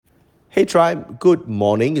Hey tribe, good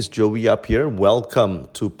morning. It's Joey up here. Welcome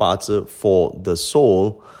to Pazi for the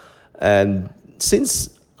Soul. And since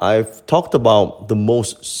I've talked about the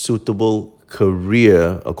most suitable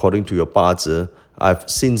career according to your Pazi, I've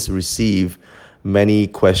since received many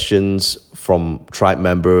questions from tribe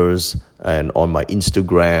members and on my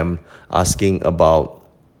Instagram asking about,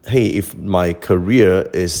 hey, if my career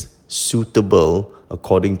is suitable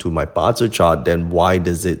according to my Pazi chart, then why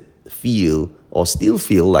does it feel or still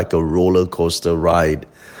feel like a roller coaster ride?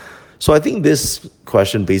 So I think this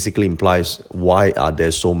question basically implies, why are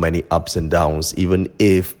there so many ups and downs, even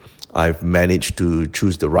if I've managed to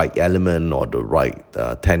choose the right element or the right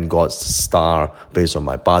 10 gods star based on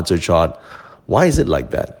my Pazi chart. Why is it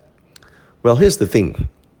like that? Well, here's the thing.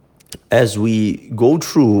 As we go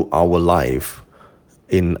through our life,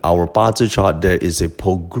 in our Pazi chart, there is a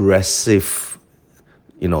progressive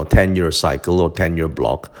 10-year cycle or 10-year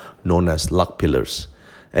block known as luck pillars.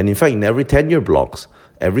 And in fact, in every 10-year blocks,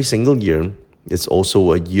 every single year, it's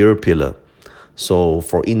also a year pillar. So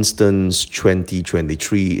for instance,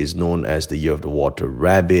 2023 is known as the year of the water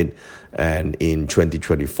rabbit, and in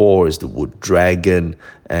 2024 is the wood dragon,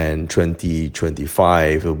 and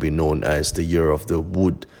 2025 will be known as the year of the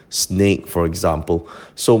wood snake, for example.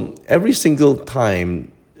 So every single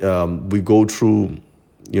time we go through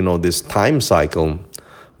this time cycle,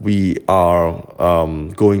 we are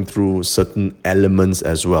going through certain elements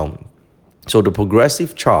as well. So the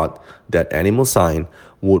progressive chart, that animal sign,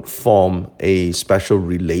 would form a special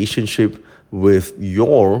relationship with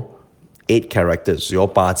your 8 characters, your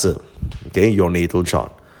Pazi, okay, your natal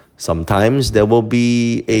chart. Sometimes there will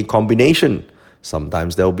be a combination.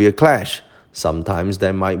 Sometimes there will be a clash. Sometimes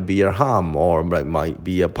there might be a harm, or there might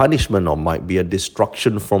be a punishment, or might be a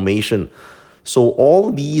destruction formation. So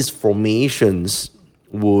all these formations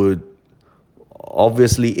would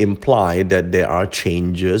obviously imply that there are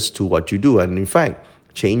changes to what you do, and in fact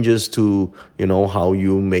changes to how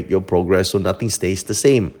you make your progress, so nothing stays the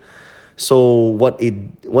same. So what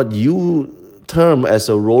you term as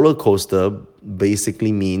a roller coaster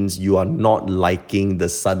basically means you are not liking the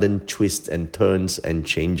sudden twists and turns and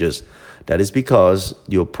changes. That is because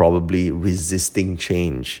you're probably resisting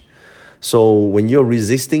change. So when you're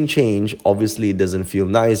resisting change, obviously it doesn't feel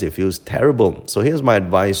nice, it feels terrible. So here's my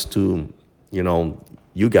advice to,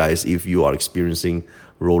 you guys, if you are experiencing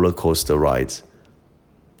roller coaster rides.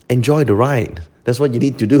 Enjoy the ride. That's what you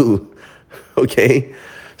need to do. Okay?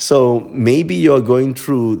 So maybe you're going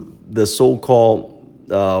through the so-called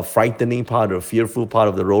frightening part or fearful part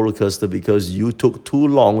of the roller coaster because you took too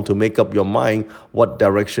long to make up your mind what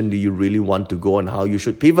direction do you really want to go and how you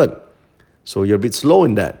should pivot. So you're a bit slow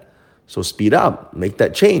in that. So speed up, make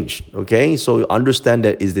that change, okay? So understand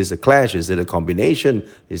that, is this a clash? Is it a combination?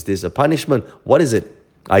 Is this a punishment? What is it?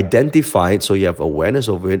 Identify it so you have awareness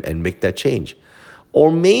of it and make that change.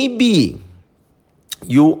 Or maybe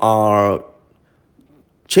you are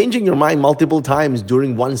changing your mind multiple times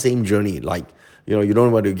during one same journey, like, you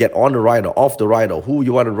don't want to get on the ride or off the ride, or who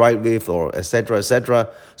you want to ride with, or etc., etc.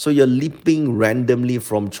 So you're leaping randomly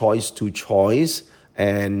from choice to choice,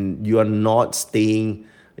 and you are not staying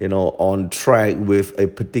on track with a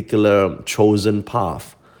particular chosen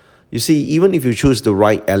path. You see, even if you choose the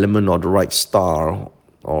right element or the right star,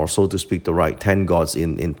 or so to speak, the right 10 gods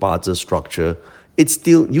in Pazi structure,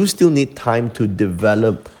 you still need time to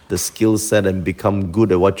develop the skill set and become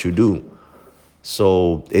good at what you do.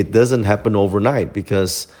 So it doesn't happen overnight,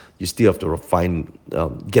 because you still have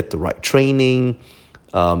to get the right training,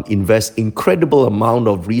 invest incredible amount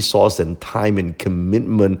of resource and time and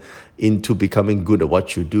commitment into becoming good at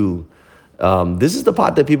what you do. This is the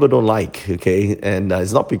part that people don't like, okay? And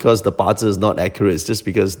it's not because the Pazi is not accurate, it's just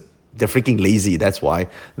because they're freaking lazy. That's why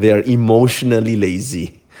they're emotionally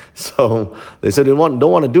lazy. So they said they don't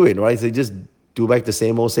want to do it, right? So they just do back the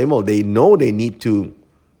same old. They know they need to,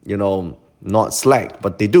 not slack,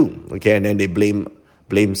 but they do, okay? And then they blame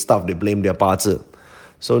stuff, they blame their Pazi.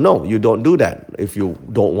 So no, you don't do that if you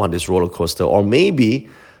don't want this roller coaster. Or maybe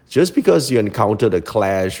just because you encountered a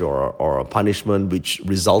clash or a punishment which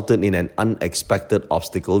resulted in an unexpected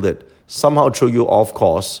obstacle that somehow threw you off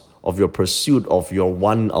course of your pursuit of your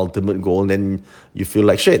one ultimate goal, then you feel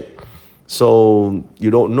like shit. So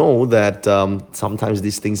you don't know that sometimes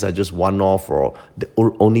these things are just one-off, or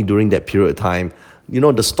only during that period of time.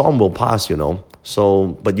 The storm will pass, So,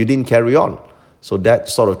 but you didn't carry on. So that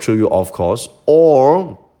sort of threw you off course.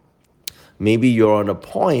 Or maybe you're on a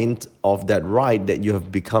point of that ride that you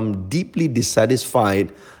have become deeply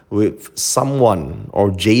dissatisfied with someone or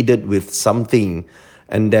jaded with something,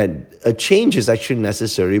 and that a change is actually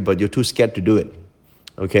necessary, but you're too scared to do it.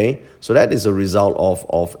 Okay, so that is a result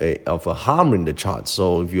of a harm in the chart.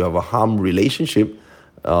 So if you have a harm relationship,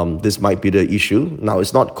 this might be the issue. Now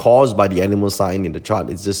it's not caused by the animal sign in the chart.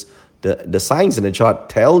 It's just the signs in the chart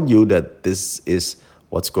tell you that this is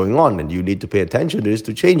what's going on, and you need to pay attention to this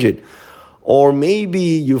to change it. Or maybe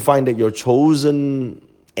you find that your chosen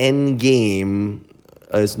end game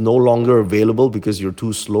is no longer available because you're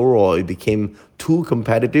too slow, or it became too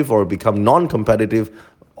competitive, or become non-competitive,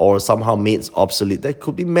 or somehow made obsolete. There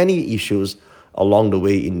could be many issues along the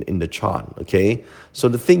way in the chart. Okay, so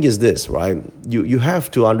the thing is this, right? You have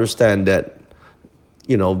to understand that,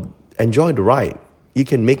 enjoy the ride. You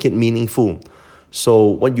can make it meaningful. So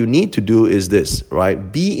what you need to do is this,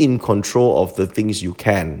 right? Be in control of the things you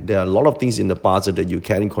can. There are a lot of things in the past that you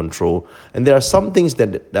can control, and there are some things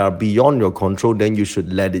that are beyond your control. Then you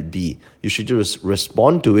should let it be. You should just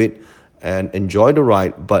respond to it and enjoy the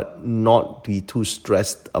ride, but not be too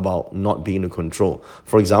stressed about not being in control.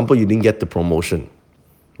 For example, you didn't get the promotion.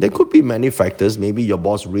 There could be many factors. Maybe your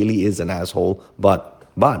boss really is an asshole, but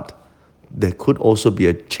there could also be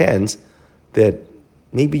a chance that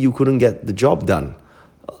maybe you couldn't get the job done.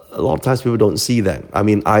 A lot of times people don't see that. I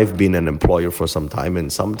mean, I've been an employer for some time,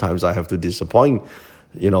 and sometimes I have to disappoint,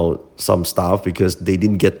 some staff because they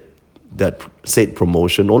didn't get that said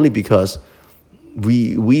promotion, only because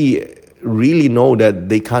we really know that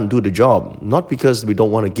they can't do the job, not because we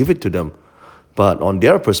don't want to give it to them, but on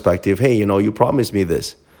their perspective, hey, you promised me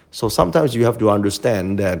this. So sometimes you have to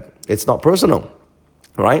understand that it's not personal,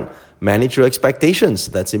 right? Manage your expectations.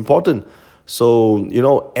 That's important. So,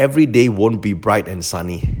 every day won't be bright and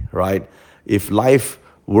sunny, right? If life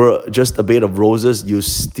were just a bed of roses, you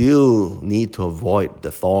still need to avoid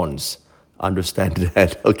the thorns. Understand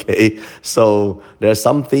that, okay? So there are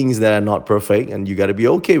some things that are not perfect, and you got to be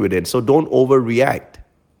okay with it. So don't overreact.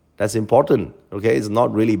 That's important, okay? It's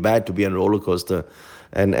not really bad to be on a roller coaster.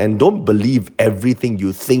 And don't believe everything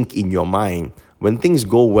you think in your mind. When things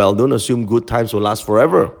go well, don't assume good times will last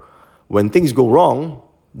forever. When things go wrong,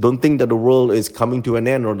 don't think that the world is coming to an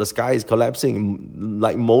end or the sky is collapsing.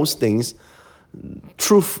 Like most things,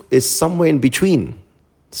 truth is somewhere in between.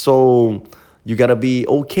 So you got to be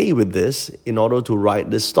okay with this in order to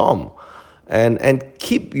ride this storm, and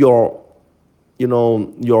keep your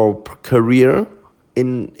career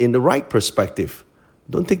in the right perspective.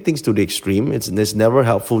 Don't take things to the extreme. It's never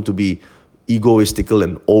helpful to be egoistical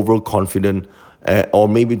and overconfident, or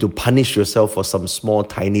maybe to punish yourself for some small,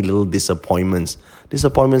 tiny little disappointments.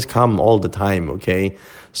 Disappointments come all the time, okay?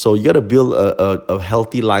 So you got to build a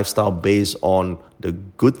healthy lifestyle based on the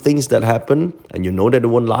good things that happen, and you know that it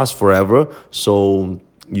won't last forever. So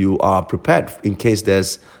you are prepared in case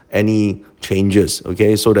there's any changes,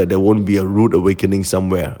 okay? So that there won't be a rude awakening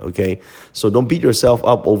somewhere, okay? So don't beat yourself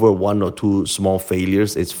up over one or two small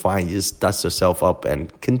failures. It's fine. Just dust yourself up and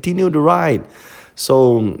continue the ride.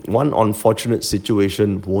 So one unfortunate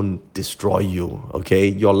situation won't destroy you, okay?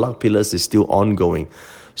 Your luck pillars is still ongoing.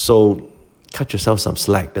 So cut yourself some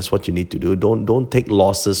slack. That's what you need to do. Don't take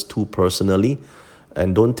losses too personally,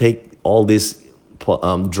 and don't take all this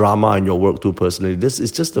drama in your work too personally. This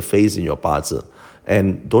is just a phase in your path.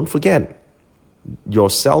 And don't forget, your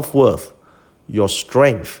self-worth, your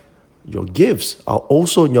strength, your gifts are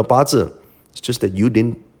also in your path. It's just that you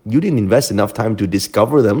didn't invest enough time to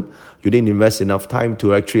discover them. You didn't invest enough time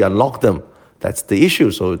to actually unlock them. That's the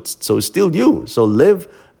issue. So it's still you. So live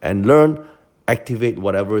and learn, activate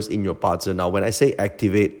whatever is in your path. Now, when I say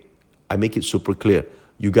activate, I make it super clear.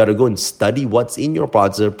 You got to go and study what's in your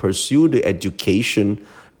path, pursue the education,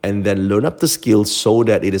 and then learn up the skills so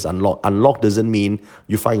that it is unlocked. Unlock doesn't mean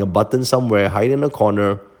you find a button somewhere, hide in a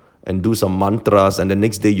corner, and do some mantras, and the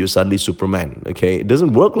next day you're suddenly Superman, okay? It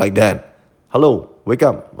doesn't work like that. Hello, wake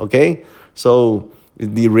up, okay? So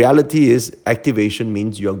the reality is activation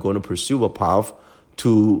means you're going to pursue a path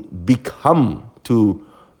to become, to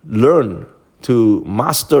learn, to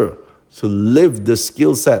master, to live the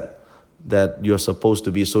skill set that you're supposed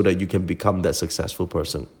to be, so that you can become that successful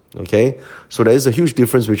person, okay? So there is a huge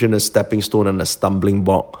difference between a stepping stone and a stumbling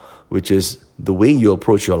block, which is the way you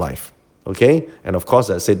approach your life, okay? And of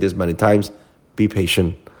course, I said this many times, be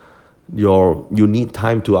patient. You need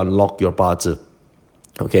time to unlock your path,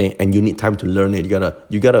 okay? And you need time to learn it.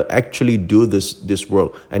 You gotta actually do this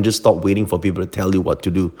work, and just stop waiting for people to tell you what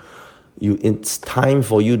to do. It's time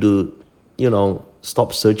for you to,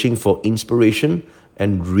 stop searching for inspiration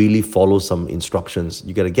and really follow some instructions.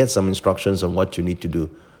 You got to get some instructions on what you need to do,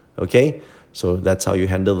 okay? So that's how you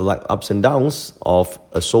handle the ups and downs of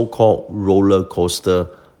a so-called roller coaster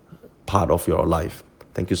part of your life.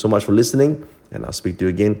 Thank you so much for listening, and I'll speak to you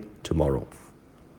again tomorrow.